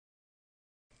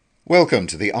Welcome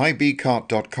to the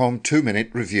ibcart.com 2-minute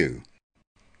review.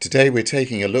 Today we're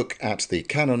taking a look at the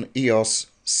Canon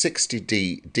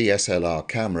EOS-60D DSLR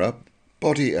camera,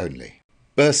 body only.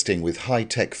 Bursting with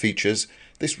high-tech features,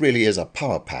 this really is a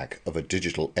power pack of a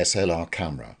digital SLR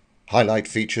camera. Highlight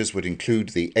features would include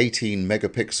the 18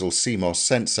 megapixel CMOS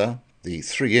sensor, the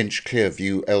 3-inch clear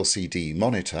view LCD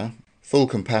monitor, full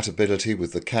compatibility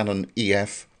with the Canon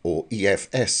EF or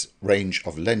EFS range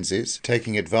of lenses,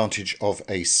 taking advantage of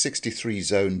a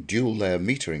 63-zone dual-layer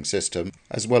metering system,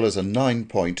 as well as a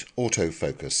 9-point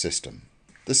autofocus system.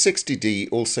 The 60D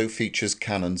also features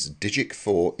Canon's Digic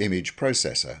 4 image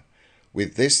processor.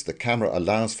 With this, the camera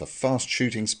allows for fast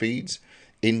shooting speeds,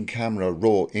 in-camera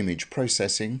raw image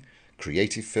processing,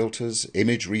 creative filters,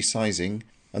 image resizing,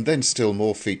 and then still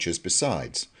more features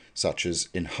besides, such as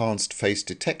enhanced face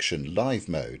detection live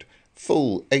mode,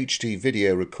 full HD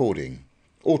video recording,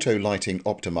 auto lighting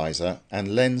optimizer,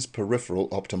 and lens peripheral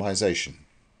optimization.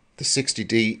 The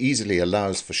 60D easily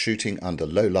allows for shooting under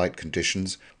low light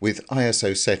conditions with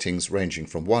ISO settings ranging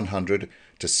from 100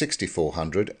 to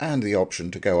 6400 and the option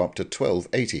to go up to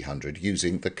 1280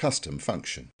 using the custom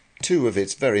function. Two of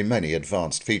its very many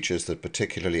advanced features that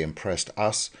particularly impressed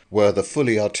us were the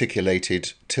fully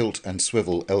articulated tilt and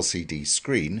swivel LCD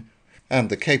screen and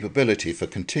the capability for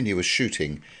continuous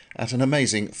shooting at an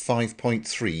amazing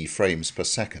 5.3 frames per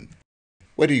second.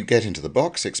 When you get into the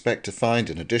box, expect to find,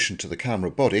 in addition to the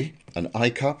camera body, an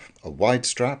eye cup, a wide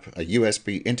strap, a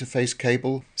USB interface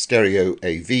cable, stereo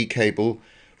AV cable,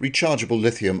 rechargeable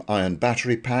lithium-ion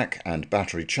battery pack and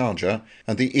battery charger,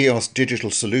 and the EOS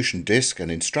digital solution disc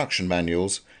and instruction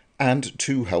manuals, and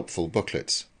two helpful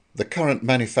booklets. The current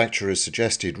manufacturer's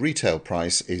suggested retail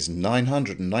price is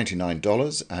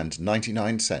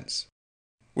 $999.99.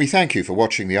 We thank you for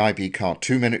watching the iBcart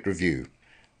 2-minute review,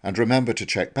 and remember to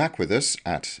check back with us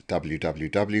at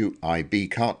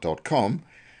www.ibcart.com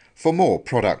for more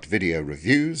product video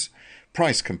reviews,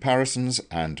 price comparisons,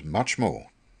 and much more.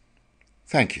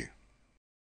 Thank you.